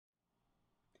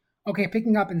Okay,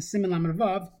 picking up in Siman Lamed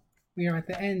Vav, we are at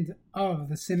the end of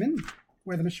the Siman,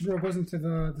 where the Mishnah goes into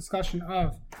the discussion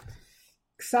of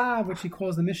Ksav, which he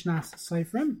calls the Mishnas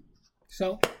Hasofrim.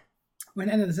 So, we're at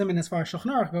the end of the Siman as far as Shulchan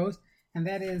Aruch goes, and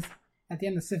that is at the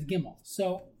end of Sif Gimel.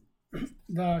 So,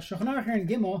 the Shulchan Aruch here in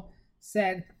Gimel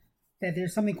said that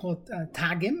there's something called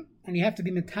Tagim, and you have to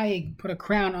be Metayig, put a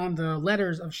crown on the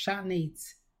letters of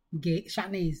Shatnei's gates.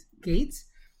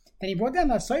 Then he brought down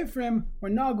the Hasofrim or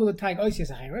Nagul Tag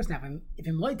Oisias Achiros. Now, if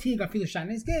him loy tig afilu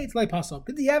Shatnei's gates, loy pasal.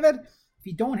 Good Diavad, if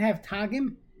you don't have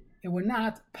Tagim, it would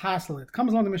not pasal. It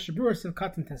comes along the Mishnah Berurah Siv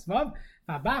Katan Tesvav.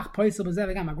 Vabach Poisel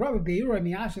Bezev Gam Agrav Beirur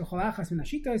Miashel Cholachas Min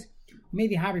Ashitos.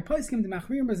 Maybe Harry Poiskim the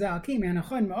Machrim Bezel Kim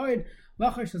Anachon Maoid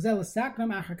Lacher Shazel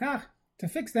Sakram Achakach to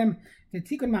fix them. The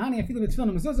Tikun Mahani afilu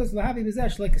Betfilin Mezuzos Lahavi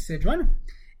Bezesh like a Sidron.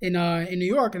 In New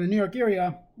York, in the New York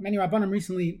area, many Rabbanim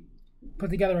recently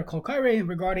put together a kol kaireh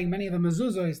regarding many of the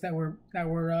mezuzos that were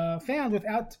found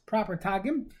without proper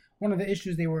tagim. One of the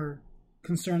issues they were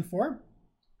concerned for,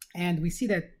 and we see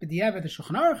that b'diavad the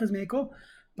Shulchan Aruch is mekel,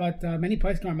 but many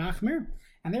poskim are machmir,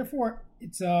 and therefore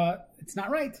it's not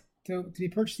right to be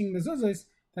purchasing mezuzos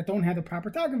that don't have the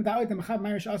proper tagim.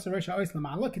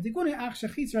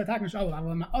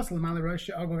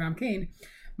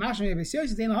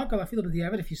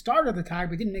 If you started the tag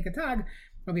but didn't make a tag,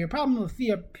 there'll be a problem with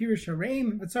the pirish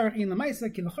hareim v'tzarich in lamaisa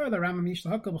ki l'chor l'ramam yish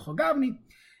l'hakol b'chol gavni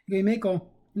v'yimeko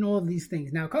and all of these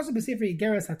things. Now, because of b'sefer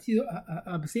igeres hatil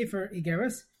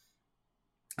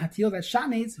that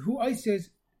shatneiz who oisers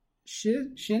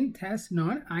shin tes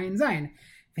non ayin zayin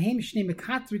v'hem shnei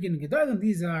mekatrigin gedolim.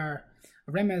 These are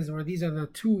remez, or these are the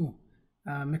two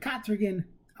mekatrigin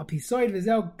al pisoid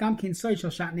v'zel gam kin soid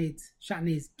shel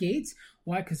shatneiz gates.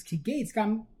 Why? Because ki gates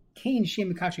gam. It's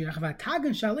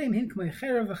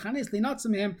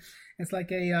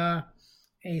like a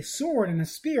sword and a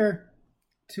spear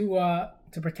to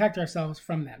protect ourselves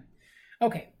from them.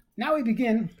 Okay, now we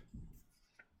begin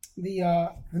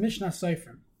the Mishnah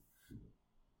Hasofrim.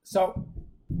 So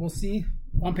we'll see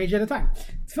one page at a time. We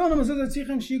saw this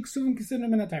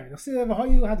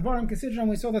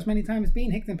many times.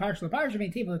 Being hicked in parsha parsha,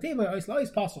 being table to table,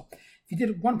 ois possible. If you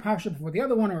did one parsha before the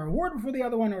other one, or a word before the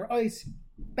other one, or ois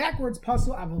backwards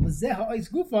puzzle,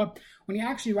 gufa, when you're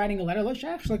actually writing a letter, there's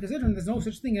no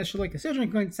such thing as shaloik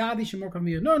kasidron. Going tzadi shemor kav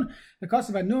nun, the cost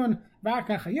of a nun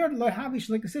varka chayur lo havi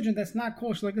shaloik kasidron. That's not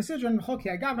called shaloik kasidron. Chok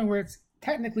agavna, where it's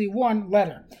technically one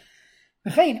letter.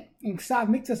 In ksav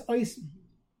miktas ois.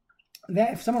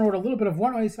 That if someone wrote a little bit of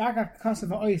one ois varka cost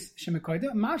of a ois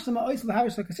shemekoida, mashlama ois lo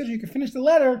havi shaloik kasidron, you can finish the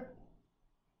letter.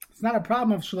 It's not a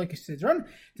problem of shaloik kasidron.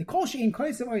 The kol shein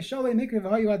kois of ois shalei mikra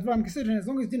v'hayu advarim kasidron. As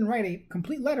long as you didn't write a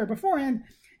complete letter beforehand,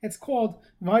 it's called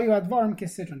v'hayu advarim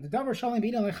kasidron. The davar shalei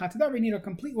b'idon lechat davar, you need a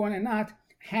complete one and not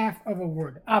half of a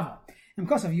word. Ava. And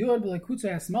because of yud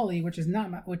b'lekutza asmali, which is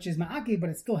ma'aki, but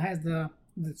it still has the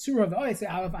tzura of the ois,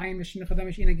 alav ayin v'shin chadam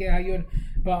v'shin ageh hayud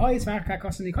ba'ois v'arka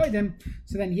kosim nikoidim.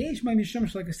 So then yesh may mishum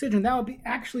shaloik kasidron. That would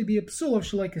actually be a psul of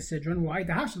shaloik kasidron. Why?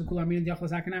 The hashal kulam min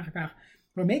diachlas hakanachakach.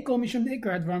 That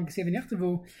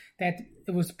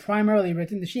it was primarily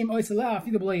written the Shem Oisala.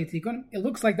 It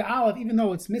looks like the Aleph, even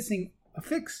though it's missing a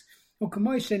fix. Like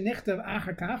we said,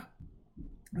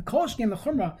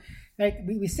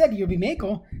 you'll be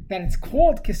Meko, that it's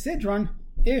called Kisidron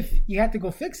if you had to go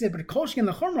fix it, but Kolshkin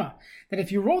the Chumra, that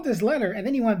if you wrote this letter and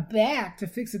then you went back to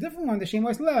fix a different one, the Shem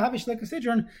Oisala, Havish like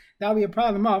Kisidron, that would be a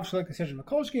problem of Shalek Kisidron. The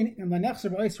Kolshkin and the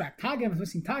Nechser Oisrak Tagin,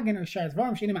 missing Tagin or Shaz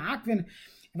Varm, Shenim Akvin.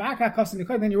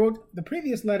 Then you wrote the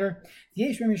previous letter,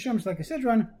 and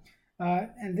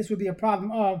this would be a problem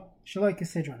of Shaloik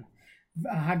Kasidron.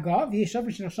 There are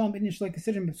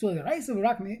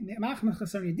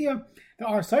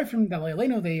Hasofrim that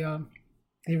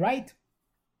they write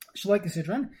Shaloik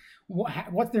Kasidron.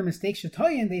 What's their mistake? They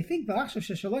think they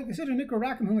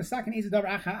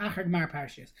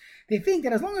think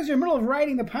that as long as you're in the middle of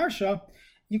writing the parsha,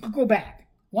 you could go back.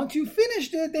 Once you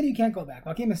finished it, then you can't go back.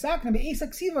 It's not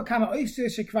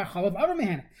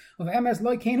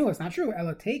true.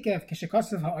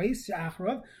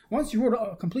 Once you wrote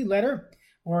a complete letter,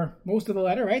 or most of the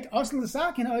letter, right? If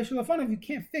you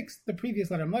can't fix the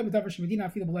previous letter.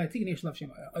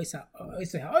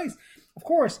 Of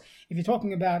course, if you're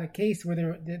talking about a case where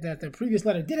the previous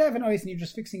letter did have an ois and you're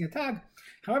just fixing a tag.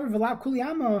 However, not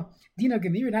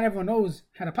everyone knows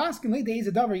how to paskin.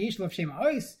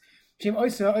 It's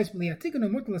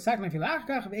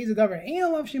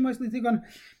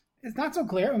not so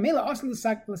clear.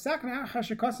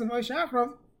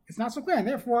 It's not so clear, and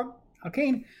therefore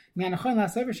Hakein, Mianachon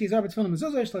last over, she's over tefillin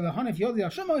mezuzah, shla lehon if yodi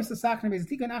hashemo is the sakna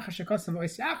bezitikon achar shekasav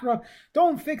ois yachra.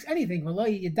 Don't fix anything. V'lo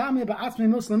yidame ba'atzmei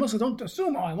muslim muslim. Don't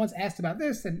assume. Oh, I once asked about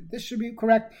this, and this should be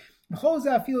correct.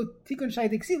 V'choza feel tikon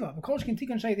shayde ksiva. V'kolshkin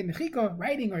tikon shayde mechika,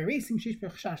 writing or erasing shish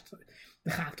b'chashash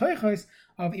the Tochos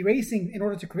of erasing in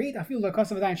order to create. I feel the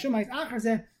kasav adayin shumais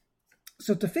achar.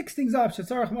 So to fix things up, and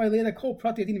many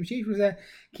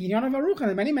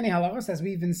halachos as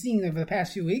we've been seeing over the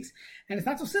past few weeks, and it's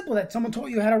not so simple that someone taught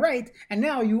you how to write, and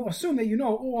now you assume that you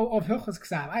know all of hilchos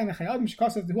ksav.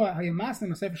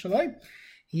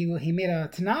 He made a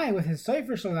tanai with his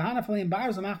sofer shalahana falim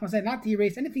bars and said not to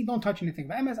erase anything, don't touch anything.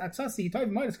 But MS atzasi he told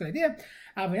him it's a good idea.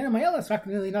 It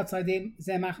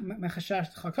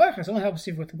only helps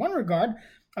you with one regard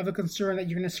of the concern that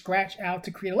you're going to scratch out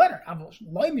to create a letter.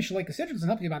 Doesn't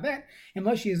help you about that.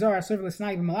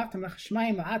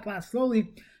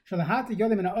 Slowly.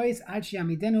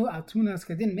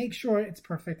 Make sure it's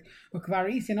perfect.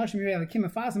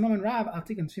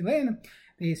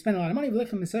 They spend a lot of money.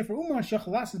 It's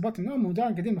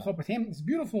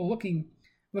beautiful looking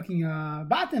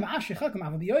batim.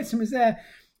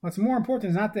 What's more important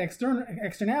is not the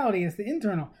externality, it's the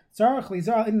internal.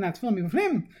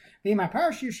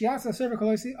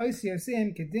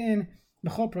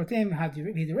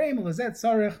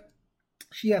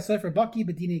 She has sefer baki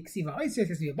bedini ksiva oisias.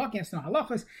 Has to be a baki. Has to know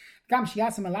halachos. Gam she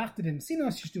has some malachted in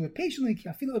sinos. She should do it patiently.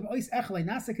 I feel it ois echelei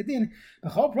nasa kedin.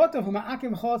 B'chol protov huma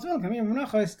akim b'chol tzvil. Come here,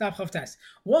 munachos stop chavtes.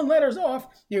 One letter's off.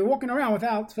 You're walking around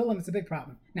without tefillin. It's a big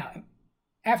problem. Now,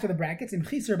 after the brackets, in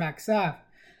chiser baksav.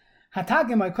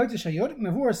 Hatagim by kodesh hayod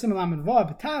mevur similam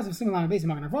vav betaz of similam base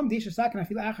magen avam disha sakin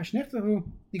afil achash nechtavu.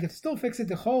 You can still fix it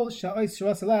the chol sha'ois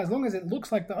shurasala as long as it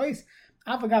looks like the ois.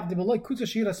 Avagav de beloy kutza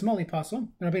shira smoli pasul.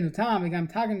 Rabbeinu Tam v'gam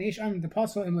tagan ish am the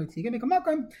pasul imloy tigam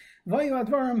mikamakom vayu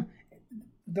advarim.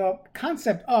 The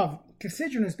concept of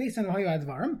Kesidron is based on vayu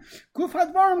advarim. Guf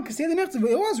advarim keseder nechtavu.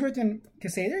 It was written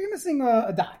keseder. You're missing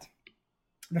a dot.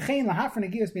 V'chein lahafren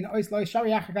agiyos bin ois loy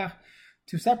shari achagach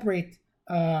to separate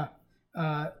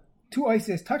two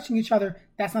oises touching each other.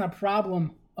 That's not a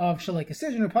problem of shalei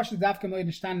decision. Obviously,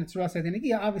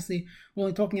 we're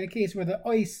only talking in a case where the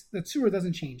ois, the tzura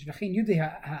doesn't change.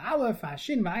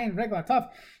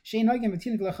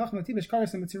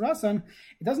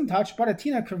 It doesn't touch, but a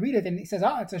tina could read it and he says,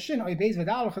 it's a shin. That's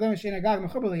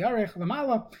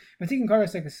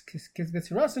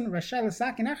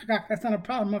not a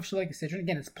problem of shalei decision.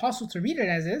 Again, it's possible to read it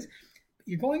as is.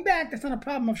 You're going back, that's not a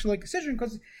problem of shalei decision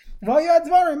because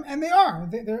and they are.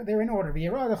 They're in order.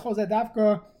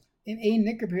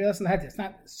 It's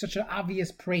not such an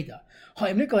obvious preda.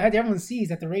 Everyone sees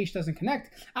that the reish doesn't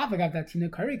connect.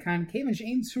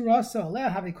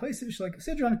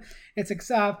 It's a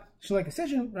ksav shalei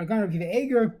decision. We're going to give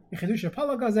eger.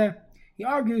 He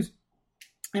argues,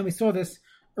 and we saw this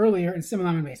earlier in Siman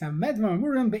and base. Now, medvar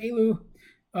amurim be'elu.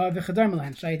 That's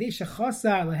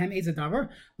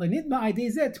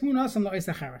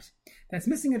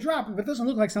missing a drop, but it doesn't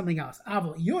look like something else.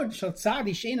 And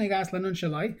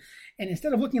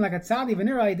instead of looking like a tzadi,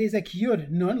 vanira idezek yud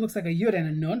nun looks like a yud and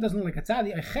a nun. Doesn't look like a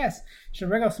tzadi. A ches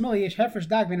sheregal smali yesh hefresh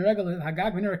dag vanirgal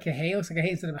hagag vanira kehei looks like a hey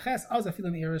instead of a ches. Also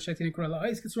feeling the eros shetinik kurala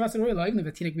ois kisrasa roila even if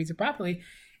the tinik reads it properly.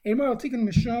 A moral tikkun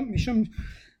mishum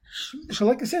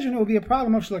shalek decision. It will be a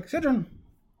problem of shalek decision.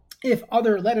 If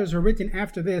other letters are written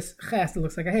after this ches, it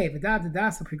looks like a hey. Doesn't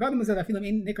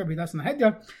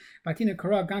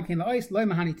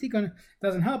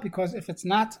help because if it's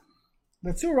not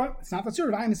the tzura, it's not the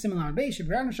tzura. I'm a similar base.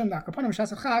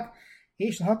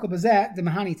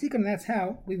 That's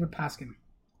how we would pass him.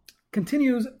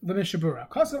 Continues the Mishabura.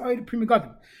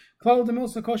 If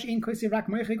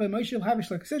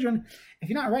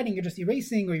you're not writing, you're just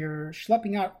erasing or you're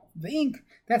schlepping out the ink.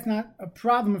 That's not a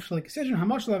problem of shalei decision.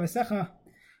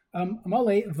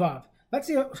 Let's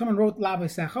say someone wrote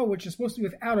lavasecha, which is supposed to be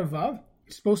without a vav.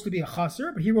 It's supposed to be a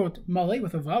chaser, but he wrote male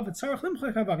with a vav. You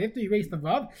have to erase the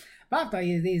vav. Oh,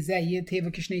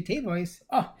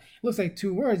 it looks like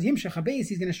two words. He's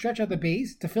going to stretch out the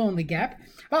base to fill in the gap.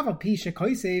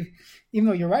 Even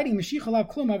though you're writing Meshicha Lav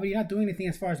Kluma, but you're not doing anything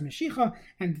as far as Meshicha.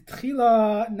 And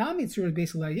Tchila Namitzur is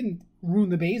basically, you didn't ruin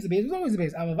the base was always the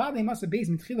base. Avavade must have base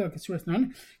Mitchila Ketsuras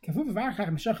Nun. Kefuf Varchach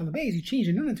Meshacha the base, you change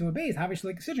a nun into a base, Havish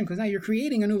like decision, because now you're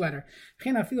creating a new letter.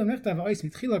 Chena Filo Nifta Voice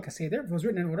Mitchila Kaseder, was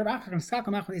written in order. Vachach and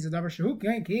Skakamach is a Davar Shahuk,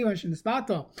 Kivash in the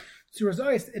Spato.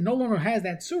 It no longer has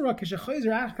that surah. The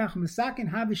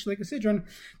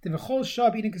whole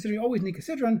shab eating considering always need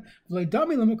considering. The like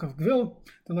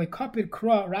kapid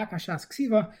kra rakashas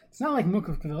ksiva. It's not like muk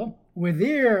of gvil. We're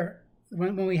there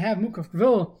when we have muk of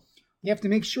gvil. You have to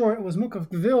make sure it was muk of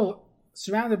gvil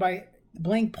surrounded by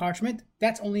blank parchment,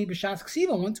 that's only b'shas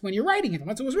ksiva, once when you're writing it.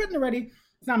 Once it was written already,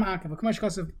 it's not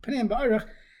ma'akev.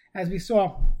 As we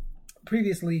saw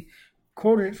previously,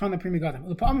 quoted from the Pri Megadim.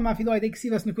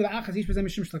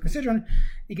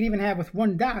 You can even have with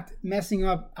one dot messing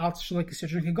up out shalik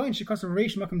sidron. Can go in shikos of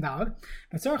reish makam dalad.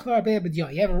 But you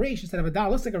have a reish instead of a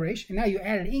dalad, looks like a reish, and now you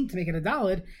added ink to make it a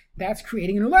dalad. That's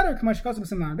creating a new letter.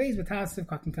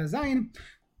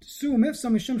 Sum if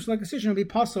some mishum shalik decision will be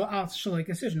possible out shalik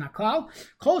decision. Now, klal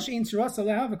kol shein tzuras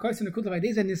aleha v'kois in the kutav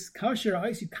ideas and this kasher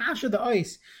ice, you kasher the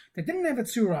ice that didn't have a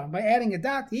tzura by adding a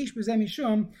dot. Yesh b'zeh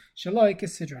mishum shalik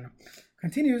decision.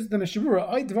 Continues the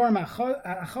Mishabura. Oy dvar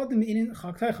ma'achodim inin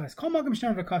chak tochos. Kol magam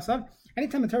shnar v'kasav.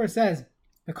 Anytime the Torah says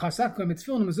the kasav go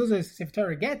mitzvah and mezuzah sefer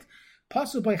Torah get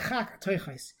possible by chak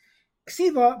tochos.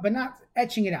 Ksiva, but not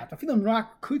etching it out. Even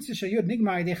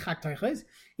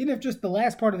if just the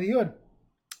last part of the yud,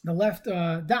 the left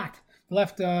dot, the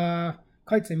left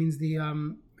kaitze means the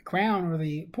crown or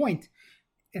the point.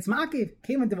 It's ma'akev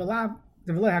came into v'lav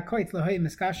dev'leh hakoitz lehoy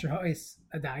miskasher ha'is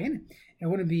adayin. It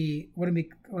wouldn't be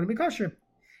kosher.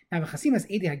 Now the chasimas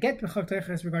edi haget b'chak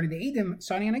tochos regarding the edim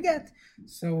signing on a get.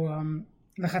 So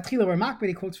the chatchila where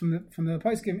makbid quotes from the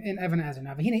poskim in Evan Ezer.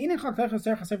 Now v'hina inin chak tochos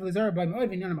tercha sefer lizara by moed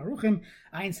v'inyan maruchim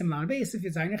ayin sim lan beis if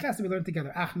zayin it has to be learned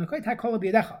together. Ach nakoit hakol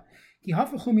b'yadecha. It's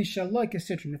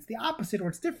the opposite, or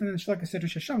it's different than Shlek Sidron.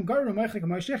 Shasham Garu Meichik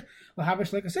Moishech will have a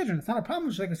Shlek Sidron. It's not a problem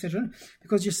with Shlek Sidron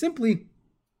because you're simply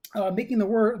making the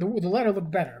letter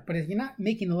look better. But if you're not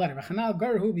making the letter, V'chanal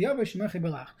Garu B'Yavish Meichik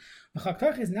Belach.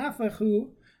 V'chaktach is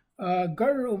Nafechu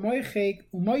Garu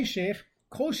Moishech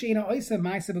Kol Sheina Oisa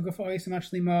Ma'isa B'Gufa Oisa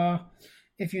Mashlima.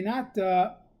 If you're not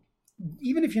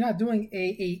even if you're not doing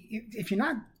if you're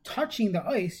not touching the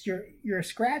ice, you're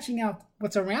scratching out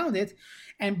what's around it,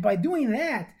 and by doing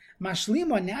that,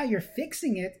 mashlima, now you're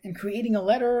fixing it and creating a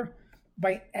letter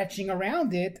by etching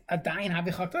around it. A dayin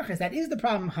havichak tochos. That is the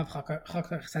problem of chak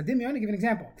tochos. I want to give an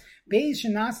example. Beis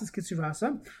shenasas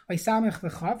kitzurasa oisamech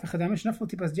v'chav v'chadamish nafal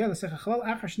tipas diel l'sechachlal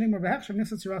achar shnei v'hechshav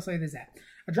nifsal tzurasa yedezeh.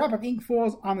 A drop of ink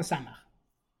falls on the samach.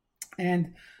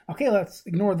 And okay, let's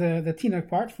ignore the tinuk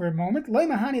part for a moment. Loy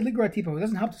mahani ligra tipo. It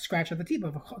doesn't help to scratch out the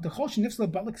tipo. The chol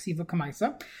shenifsal batlik siva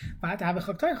kamaisa. But to have a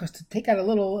chak to take out a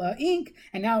little ink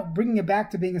and now bringing it back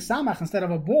to being a samach instead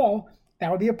of a ball. That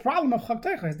would be a problem of chak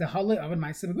tochos. The halay of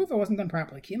ma'isa begufa wasn't done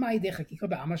properly.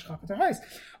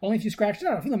 Only if you scratched it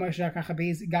out.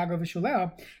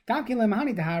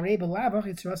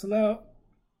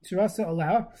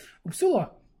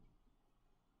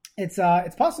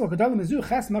 It's possible. If you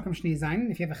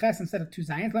have a ches instead of two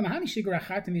zayins,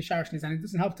 it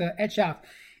doesn't help to etch out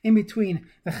in between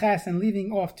the ches and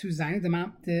leaving off two zayins. The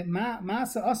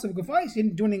masa also of gufais, you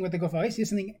didn't do anything with the gufais, you did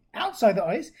something outside the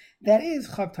ice. That is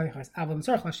chak tochos.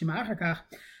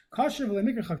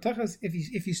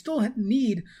 If you still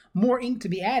need more ink to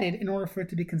be added in order for it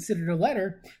to be considered a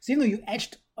letter, so even though you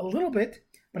etched a little bit,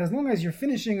 but as long as you're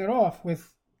finishing it off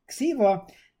with ksiva,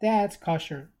 that's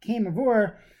kosher. Came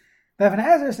avor. We said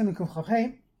earlier,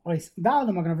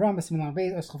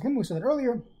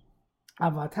 we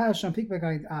went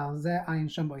together.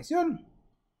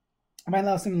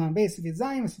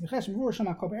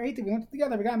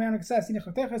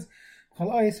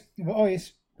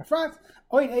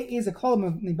 Is a column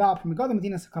of Nibal from Megadim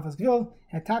Medinas Kafas Gil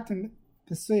had talked to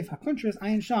Pesuf HaKuntras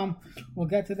Ayin Sham. We'll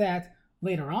get to that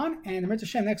later on, and the Mitzvah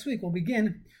Shem next week we'll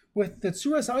begin with the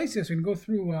Tzuras Ha'oisios. We can go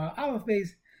through Aleph Beis,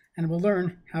 and we'll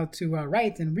learn how to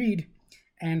write and read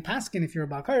and paskin. If you're a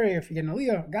Balkari, if you're an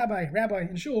Aliyah, Gabbai, Rabbi,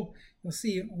 and Shul, you'll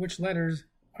see which letters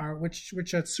are which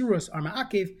tzuros are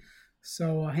ma'akev.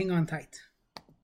 So hang on tight.